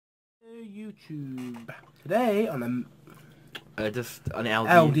YouTube. Today on just on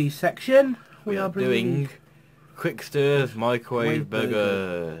Aldi section, we are doing quick stirs microwave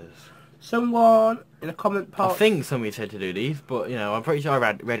burgers. Someone in a comment part. I think somebody said to do these, but you know, I'm pretty sure I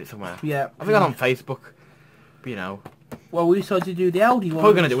read it somewhere. Yeah, I think it's on Facebook. But, you know. Well, we decided to do the Aldi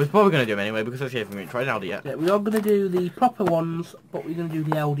ones. We're probably gonna do them anyway because we haven't tried Aldi yet. Yeah, we are gonna do the proper ones, but we're gonna do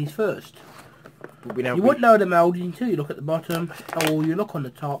the Aldis first. You wouldn't know them Aldi until you look at the bottom, or you look on the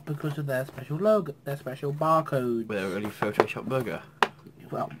top because of their special logo, their special barcode. With a really Photoshop burger.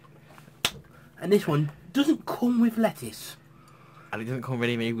 Well, and this one doesn't come with lettuce. And it doesn't come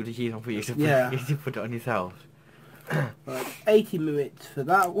ready-made with the cheese on for you to put it on yourself. Right, 80 minutes for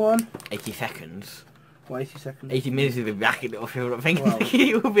that one. 80 seconds. Well, 80 seconds. 80 minutes is a racket little feel up thing. Well,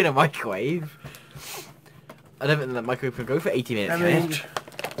 it will be in a microwave. I don't think that microwave can go for 80 minutes. I mean,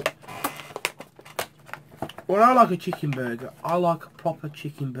 when I like a chicken burger, I like a proper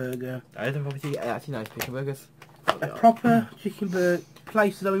chicken burger. I don't know actually nice chicken burgers. A proper chicken burger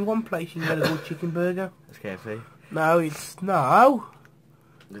place. There's only one place you can get a good chicken burger. It's KFC. No, it's no.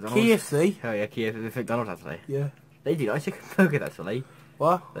 McDonald's. KFC. Oh yeah, KFC. It's McDonald's actually. Yeah. They do nice chicken burgers actually.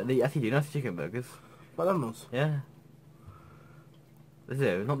 What? They actually do nice chicken burgers. McDonald's. Yeah. They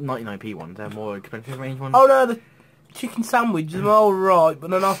do. Not 99p ones. They're more expensive range ones. Oh no, the chicken sandwich is all right, but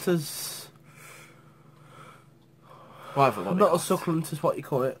they're not as. Well, not as succulent as what you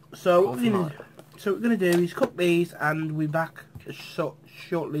call it. So what we're gonna do is cook these, and we're back as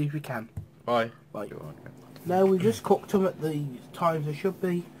shortly as we can. Bye. Right. Now we just cooked them at the times they should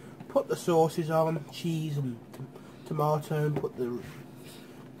be. Put the sauces on, cheese and tomato, and put the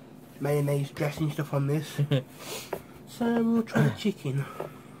mayonnaise dressing stuff on this. So we'll try the chicken.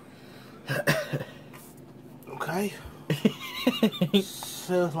 Okay.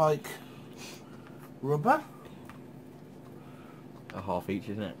 Feels like rubber. A half each,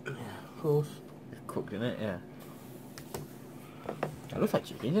 isn't it? Yeah, of course. It's cooked in it, yeah. It looks like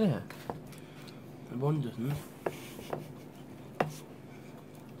chicken, doesn't it? The one doesn't.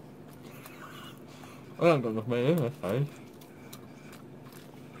 I haven't got enough mayonnaise, that's fine.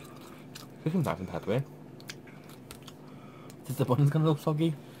 There's some nice and peppery. Just the bun's gonna look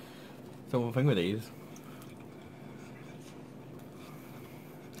soggy. That's the one thing with these.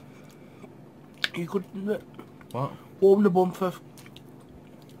 You could What? warm the bun for a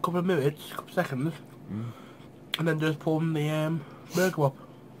couple of minutes, couple of seconds, and then just pour the burger up.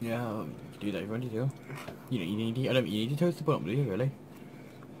 Yeah, I'll do that if you want to do. I don't need to toast the bun up, do you, really?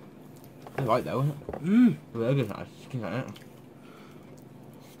 It's right though, isn't it? The burger's nice, chicken's like it.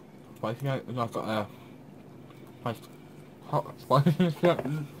 Spicy out, and I've got a nice hot spiciness to it.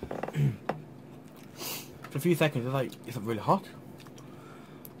 For a few seconds, it's really hot.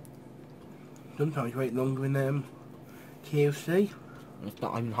 Sometimes you wait longer in KFC. It's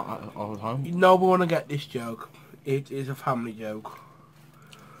not even hot all the time. You know we want to get this joke. It is a family joke.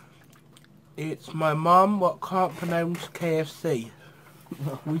 It's my mum what can't pronounce KFC.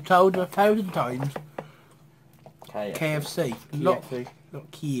 We've told her 1,000 times. KFC. Not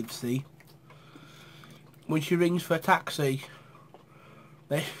KFC. When she rings for a taxi,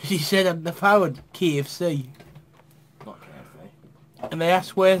 she said on the phone, KFC. Not KFC. And they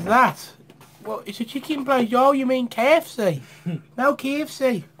asked, where's that? Well, it's a chicken place. Oh, you mean KFC? No,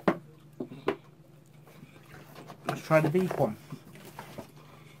 KFC. Let's try the beef one.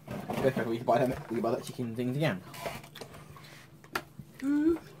 We can buy that chicken things again.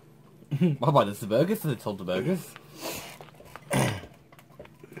 I'll buy the burgers for the told the burgers.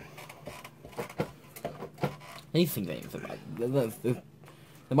 These things ain't so bad.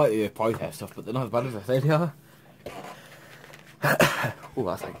 They might be a price tag stuff, but they're not as bad as I say they are. Oh,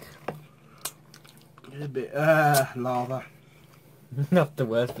 that's like a bit lava. That's the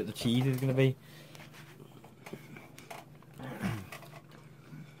worst bit the cheese is going to be.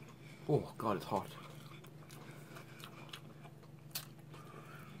 Oh god, it's hot.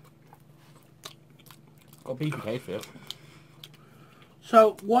 Got beefy taste for it.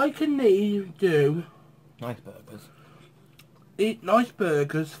 So why can these do nice burgers? Eat nice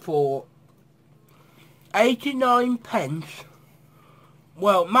burgers for 89 pence.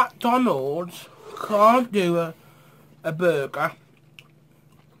 Well, McDonald's can't do a burger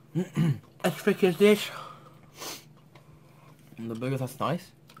as thick as this. And the burgers, that's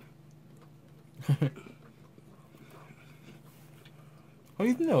nice. Well,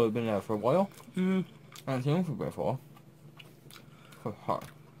 you know we've been there for a while. I haven't seen them for before. So hot.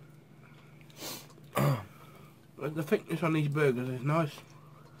 The thickness on these burgers is nice.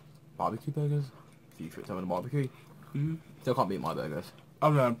 Barbecue burgers. If you put some in a barbecue. Still can't beat my burgers.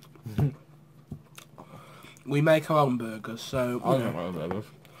 Oh no. We make our own burgers, so... I don't make my own burgers.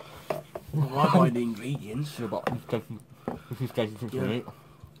 I buy the ingredients. Yeah, but this is tasty for me.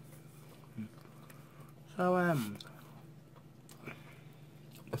 So,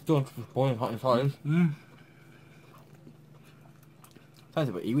 It's still boiling hot inside. mm, Sounds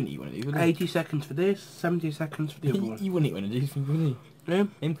like you wouldn't eat one of these, would you? 80 seconds for this, 70 seconds for the other one. You wouldn't eat one of these, would you? Yeah?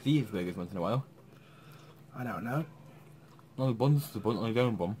 Him could eat burgers once in a while. I don't know. No, the bun's the bun on his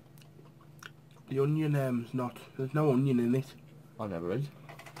own bun. The onion, is not, there's no onion in it. I've never read.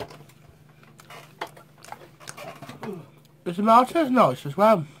 The tomato's nice as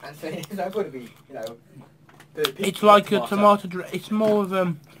well. That's got to be, you know. It's like a tomato, it's more of,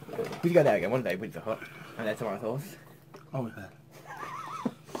 We could go there again one day with the hut and their tomato sauce. oh, yeah.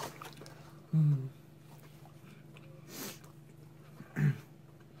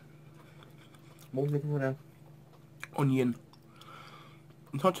 What was you looking for now? Onion.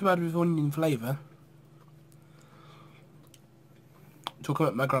 It's not too bad with onion flavour. Talking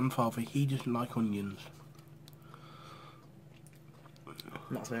about my grandfather, he doesn't like onions.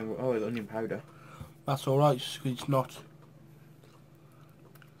 Not saying, oh, it's onion powder. That's alright, because it's not.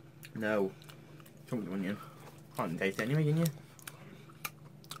 No. Chunk of onion. Can't taste it anyway, can you?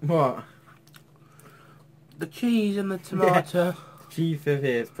 What? The cheese and the tomato. Cheese film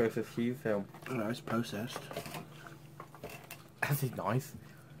here is processed cheese film. No, it's processed. That is nice.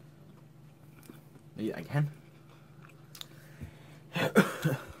 Eat that again.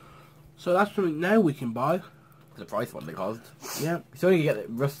 So that's something now we can buy. The price what they cost. Yeah. So you get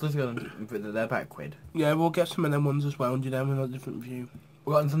the rustlers going, they're about £1. Yeah, we'll get some of them ones as well and do them in a different view.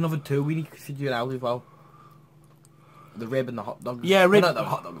 We've got another two we need to do an Aldi as well. The rib and the hot dog. Yeah, rib. Well, not the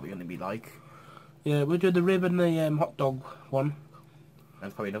hot dog we're going to be like. Yeah, we'll do the rib and the hot dog one.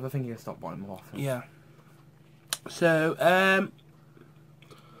 That's probably another thing you can stop buying more often. Yeah. So, I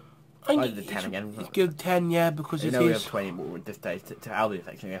I'd think do 10 again. It's good 10, yeah, because You it know we is. have 20, but with this day to Aldi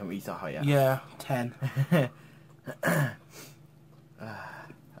section we haven't reached that high yet. Yeah, 10. A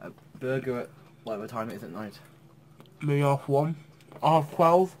burger at whatever time it is at night. Me half 1. Half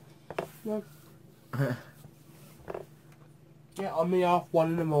 12. Yeah. Yeah, on me half 1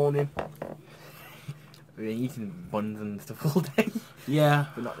 in the morning. We've been eating buns and stuff all day. Yeah.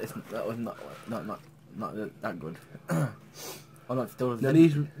 But not this. That was not that good. Oh, not still. Now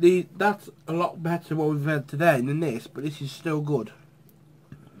these that's a lot better what we've had today than this, but this is still good.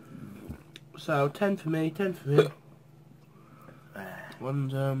 So 10 for me, 10 for me.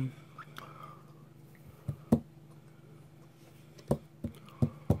 And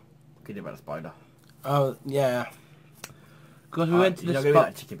Good about a spider. oh yeah, because we went to the You're spa. gonna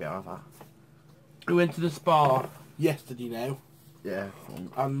be that chicken bit off that. We went to the spa yesterday now, Yeah.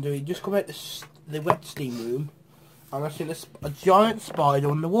 and we just come out the wet steam room, and I seen a giant spider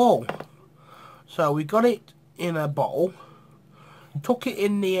on the wall. So we got it in a bottle, took it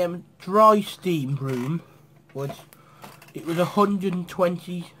in the dry steam room, which it was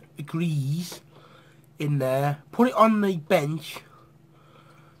 120 degrees in there. Put it on the bench.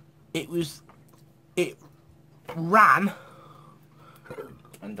 It ran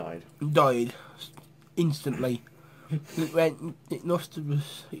And died. died instantly. It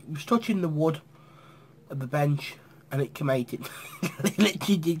was touching the wood of the bench and it cremated. It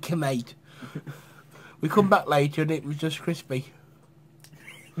literally did cremate. We come back later and it was just crispy.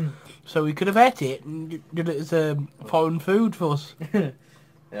 So we could have ate it and did it as foreign food for us.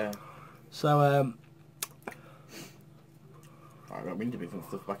 Yeah. So Alright, we need to bring some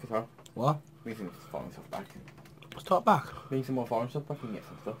stuff back as well. what? We need some foreign stuff back. Start back. Bring some more foreign stuff back and get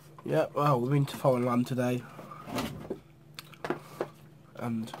some stuff. Yeah, well, we've been to foreign land today.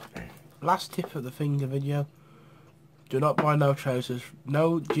 And last tip of the finger video: do not buy no trousers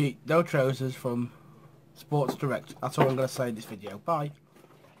from Sports Direct. That's all I'm going to say in this video. Bye.